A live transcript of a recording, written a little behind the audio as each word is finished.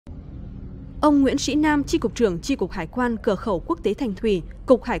Ông Nguyễn Sĩ Nam, Chi cục trưởng Chi cục Hải quan Cửa khẩu Quốc tế Thành Thủy,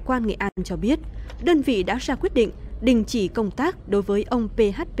 Cục Hải quan Nghệ An cho biết, đơn vị đã ra quyết định đình chỉ công tác đối với ông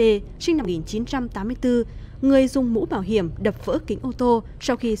PHP, sinh năm 1984, người dùng mũ bảo hiểm đập vỡ kính ô tô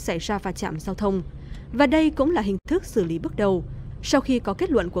sau khi xảy ra va chạm giao thông. Và đây cũng là hình thức xử lý bước đầu. Sau khi có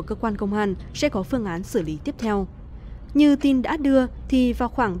kết luận của cơ quan công an, sẽ có phương án xử lý tiếp theo. Như tin đã đưa, thì vào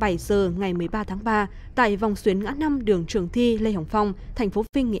khoảng 7 giờ ngày 13 tháng 3, tại vòng xuyến ngã 5 đường Trường Thi Lê Hồng Phong, thành phố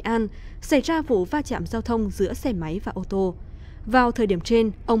Vinh, Nghệ An, xảy ra vụ va chạm giao thông giữa xe máy và ô tô. Vào thời điểm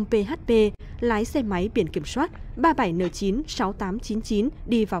trên, ông PHP, lái xe máy biển kiểm soát 37N96899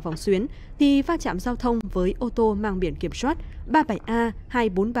 đi vào vòng xuyến thì va chạm giao thông với ô tô mang biển kiểm soát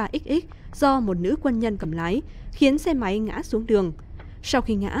 37A243XX do một nữ quân nhân cầm lái, khiến xe máy ngã xuống đường. Sau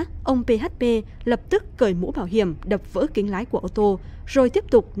khi ngã, ông PHP lập tức cởi mũ bảo hiểm đập vỡ kính lái của ô tô, rồi tiếp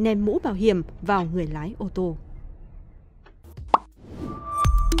tục ném mũ bảo hiểm vào người lái ô tô.